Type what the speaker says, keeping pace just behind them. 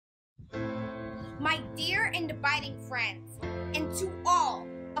My dear and abiding friends, and to all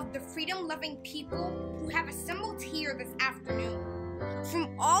of the freedom-loving people who have assembled here this afternoon,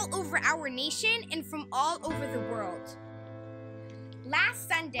 from all over our nation and from all over the world. Last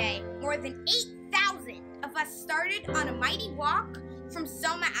Sunday, more than 8,000 of us started on a mighty walk from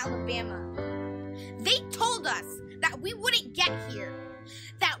Selma, Alabama. They told us that we wouldn't get here,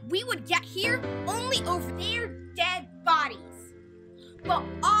 that we would get here only over their dead bodies. But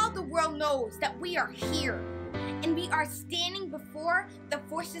all the world knows that we are here, and we are standing before the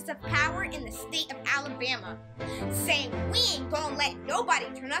forces of power in the state of Alabama, saying we ain't gonna let nobody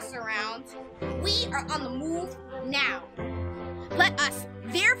turn us around. We are on the move now. Let us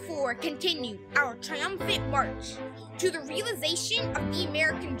therefore continue our triumphant march to the realization of the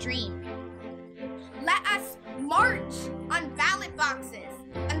American dream. Let us march on ballot boxes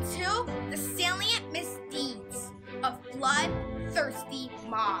until the salient misdeeds of blood-thirsty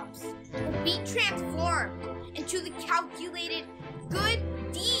mobs will be transformed into the calculated good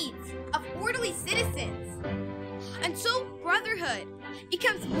deeds of orderly citizens. Until brotherhood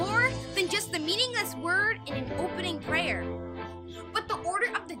becomes more than just the meaningless word in an opening prayer, but the order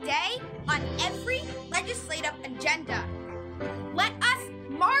of the day on every legislative agenda. Let us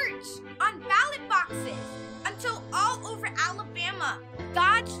march on ballot boxes until all over Alabama,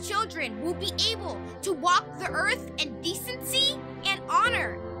 God's children will be able to walk the earth in decency and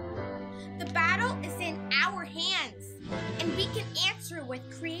honor. The battle is in our hands, and we can answer with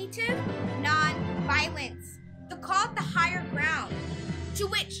creative non-violence, the call to higher ground, to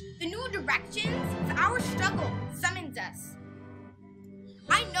which the new directions of our struggle summons us.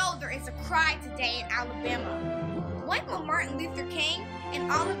 I know there is a cry today in Alabama. When will Martin Luther King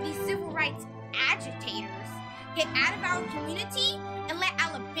and all of these civil rights agitators get out of our community and let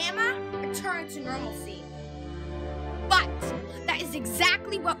Alabama return to normalcy? But that is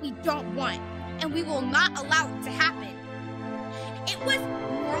exactly what we don't want, and we will not allow it to happen. It was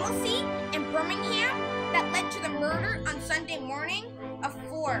normalcy in Birmingham that led to the murder on Sunday morning of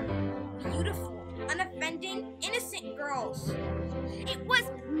 4 beautiful, unoffending, innocent girls. It was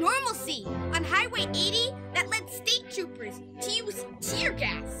normalcy on Highway 80 that led state troopers to use tear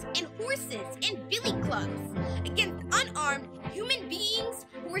gas and horses and billy clubs against unarmed human beings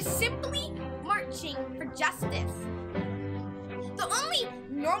who were simply marching for justice. The only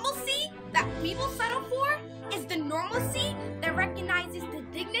normalcy that we will settle for is the normalcy that recognizes the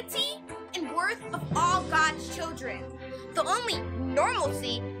dignity and worth of all God's children. The only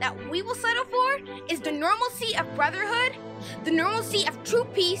normalcy that we will settle for is the normalcy of brotherhood, the normalcy of true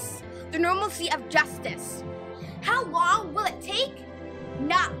peace, the normalcy of justice. How long will it take?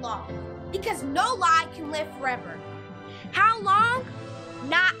 Not long, because no lie can live forever. How long?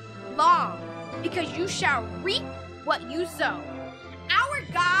 Not long, because you shall reap what you sow. Our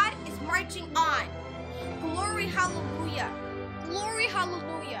God is marching on. Glory, hallelujah. Glory,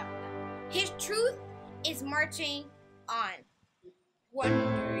 hallelujah. His truth is marching on.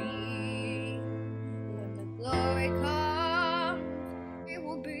 Wondering when the glory comes, it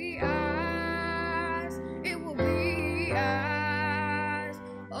will be ours. It will be ours.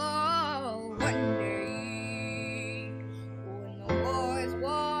 Oh, wondering when the war is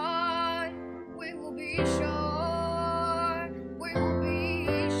won, we will be sure. We will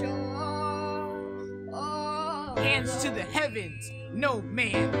be sure. Oh, hands to the heavens, no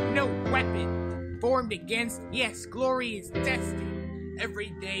man, no weapon formed against, yes, glory is destined. Every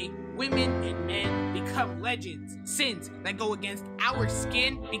day, women and men become legends. Sins that go against our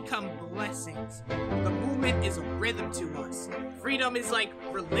skin become blessings. The movement is a rhythm to us. Freedom is like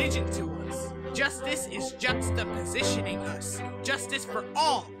religion to us. Justice is juxtapositioning us. Justice for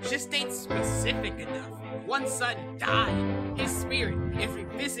all just ain't specific enough. One son died. His spirit is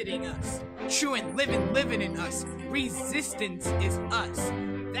revisiting us. True and living in us. Resistance is us.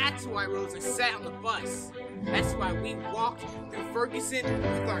 That's why Rosa sat on the bus. That's why we walked through Ferguson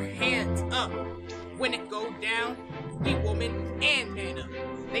with our hands up. When it go down, we woman and man up.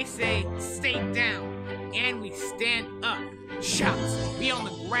 They say, stay down, and we stand up. Shouts, we on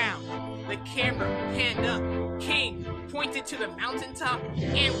the ground. The camera panned up. King pointed to the mountaintop,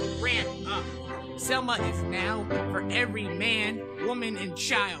 and we ran up. Selma is now for every man, woman, and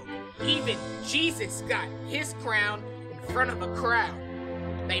child. Even Jesus got his crown in front of a crowd.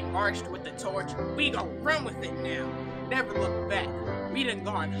 They marched with the torch, we gon' run with it now. Never look back, we done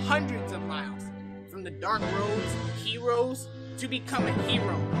gone hundreds of miles. From the dark roads, heroes, to become a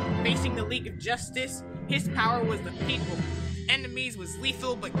hero. Facing the League of Justice, his power was the people. Enemies was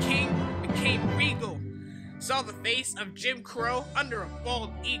lethal, but King became regal. Saw the face of Jim Crow under a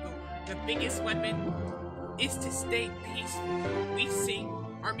bald eagle. The biggest weapon is to stay peaceful. We sing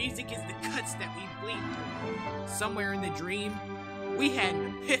Our music is the cuts that we bleed through. Somewhere in the dream, we had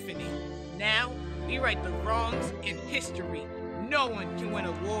an epiphany. Now, we right the wrongs in history. No one can win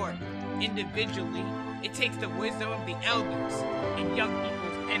a war. Individually, it takes the wisdom of the elders and young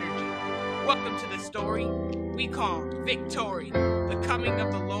people's energy. Welcome to the story we call Victory, the coming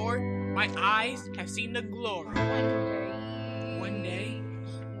of the Lord. My eyes have seen the glory. One day,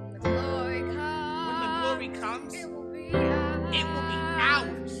 when the glory comes, it will be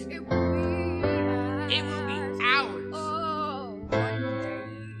ours. It will be ours. Oh,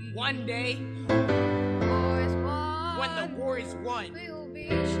 one day, when the war is won, we will be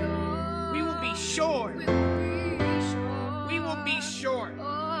sure. We will be sure. We will be sure. We will be sure.